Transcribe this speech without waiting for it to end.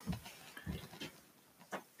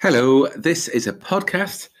Hello, this is a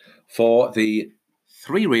podcast for the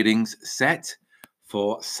three readings set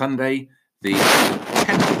for Sunday, the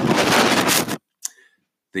 10th.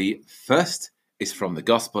 The first is from the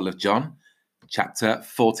Gospel of John, chapter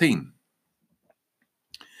 14.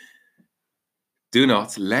 Do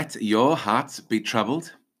not let your hearts be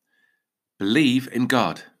troubled. Believe in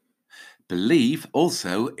God. Believe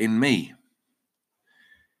also in me.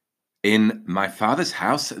 In my Father's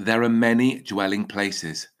house there are many dwelling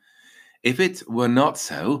places. If it were not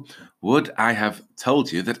so, would I have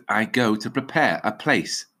told you that I go to prepare a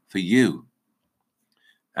place for you?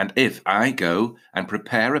 And if I go and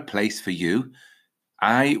prepare a place for you,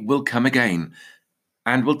 I will come again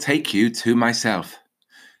and will take you to myself,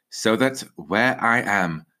 so that where I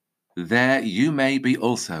am, there you may be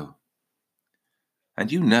also.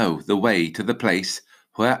 And you know the way to the place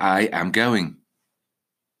where I am going.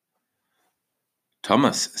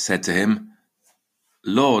 Thomas said to him,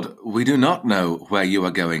 Lord, we do not know where you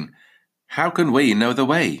are going. How can we know the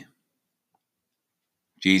way?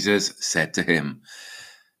 Jesus said to him,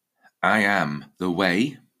 I am the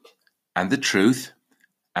way and the truth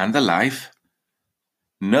and the life.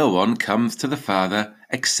 No one comes to the Father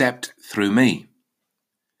except through me.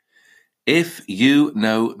 If you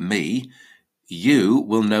know me, you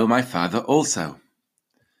will know my Father also.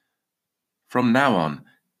 From now on,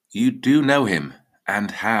 you do know him and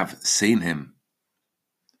have seen him.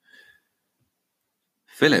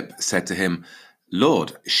 Philip said to him,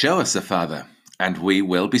 Lord, show us the Father, and we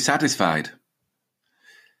will be satisfied.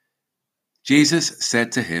 Jesus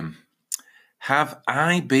said to him, Have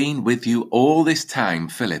I been with you all this time,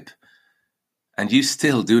 Philip, and you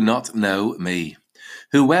still do not know me?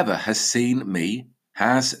 Whoever has seen me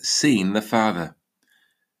has seen the Father.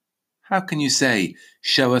 How can you say,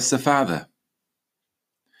 Show us the Father?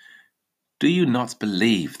 Do you not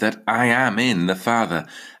believe that I am in the Father,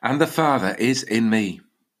 and the Father is in me?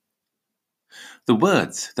 The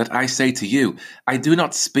words that I say to you, I do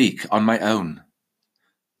not speak on my own,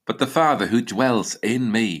 but the Father who dwells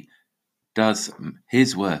in me does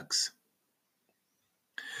his works.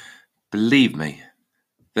 Believe me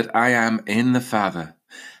that I am in the Father,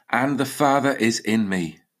 and the Father is in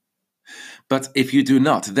me. But if you do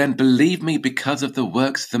not, then believe me because of the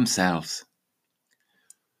works themselves.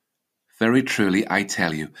 Very truly I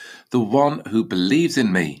tell you, the one who believes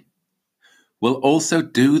in me will also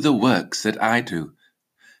do the works that I do,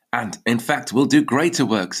 and in fact will do greater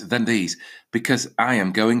works than these, because I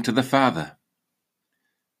am going to the Father.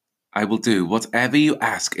 I will do whatever you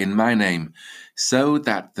ask in my name, so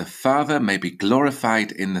that the Father may be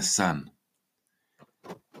glorified in the Son.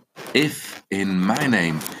 If in my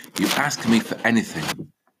name you ask me for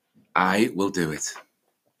anything, I will do it.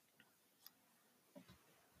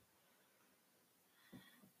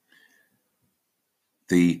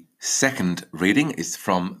 The second reading is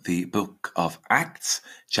from the book of Acts,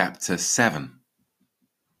 chapter 7.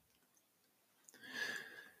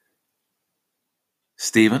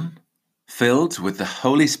 Stephen, filled with the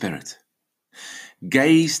Holy Spirit,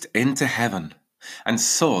 gazed into heaven and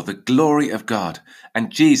saw the glory of God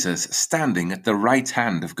and Jesus standing at the right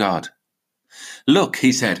hand of God. Look,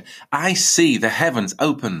 he said, I see the heavens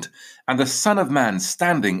opened and the Son of Man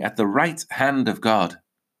standing at the right hand of God.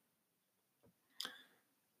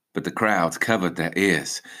 But the crowd covered their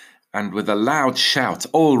ears, and with a loud shout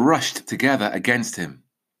all rushed together against him.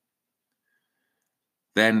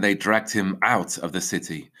 Then they dragged him out of the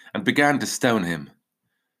city and began to stone him.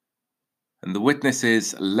 And the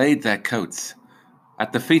witnesses laid their coats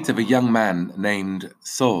at the feet of a young man named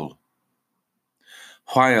Saul.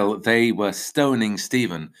 While they were stoning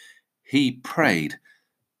Stephen, he prayed,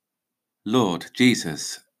 Lord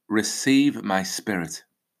Jesus, receive my spirit.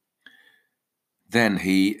 Then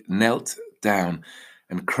he knelt down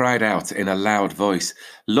and cried out in a loud voice,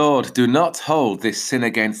 Lord, do not hold this sin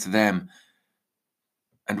against them.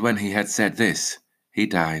 And when he had said this, he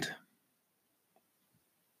died.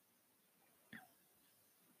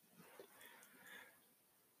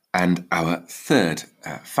 And our third,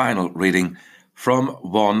 final reading from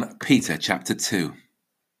 1 Peter chapter 2.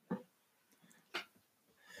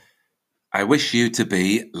 I wish you to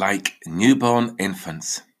be like newborn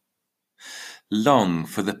infants. Long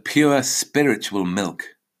for the pure spiritual milk,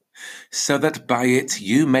 so that by it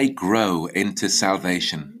you may grow into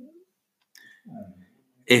salvation.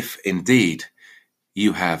 If indeed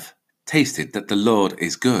you have tasted that the Lord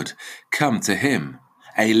is good, come to him,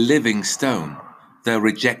 a living stone, though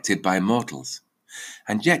rejected by mortals,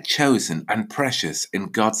 and yet chosen and precious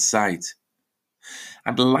in God's sight.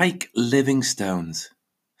 And like living stones,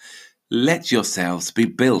 let yourselves be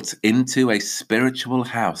built into a spiritual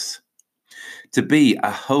house, to be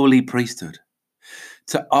a holy priesthood,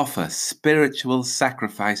 to offer spiritual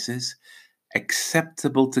sacrifices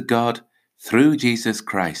acceptable to God through Jesus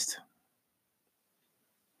Christ.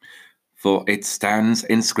 For it stands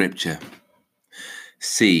in Scripture,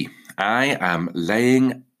 "See, I am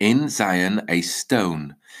laying in Zion a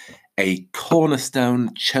stone, a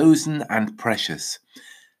cornerstone chosen and precious,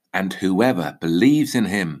 and whoever believes in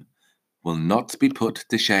him will not be put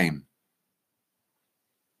to shame."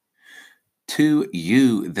 To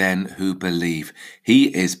you then who believe,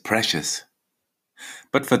 he is precious.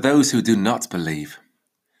 But for those who do not believe,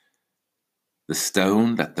 the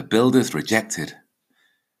stone that the builders rejected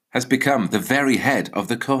has become the very head of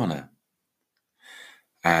the corner,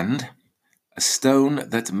 and a stone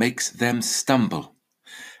that makes them stumble,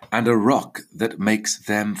 and a rock that makes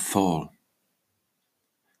them fall.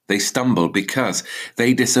 They stumble because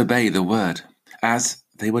they disobey the word, as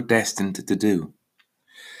they were destined to do.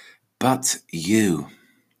 But you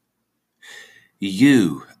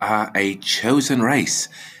are a chosen race,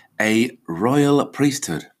 a royal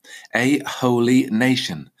priesthood, a holy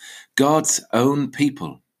nation, God's own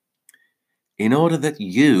people, in order that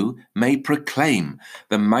you may proclaim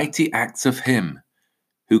the mighty acts of him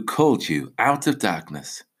who called you out of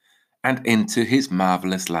darkness and into his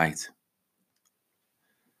marvelous light.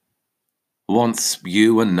 Once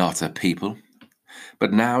you were not a people,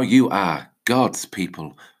 but now you are God's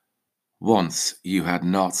people. Once you had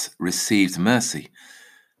not received mercy,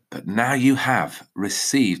 but now you have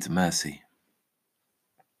received mercy.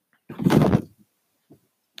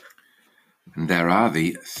 And there are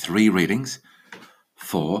the 3 readings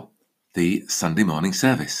for the Sunday morning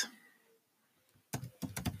service.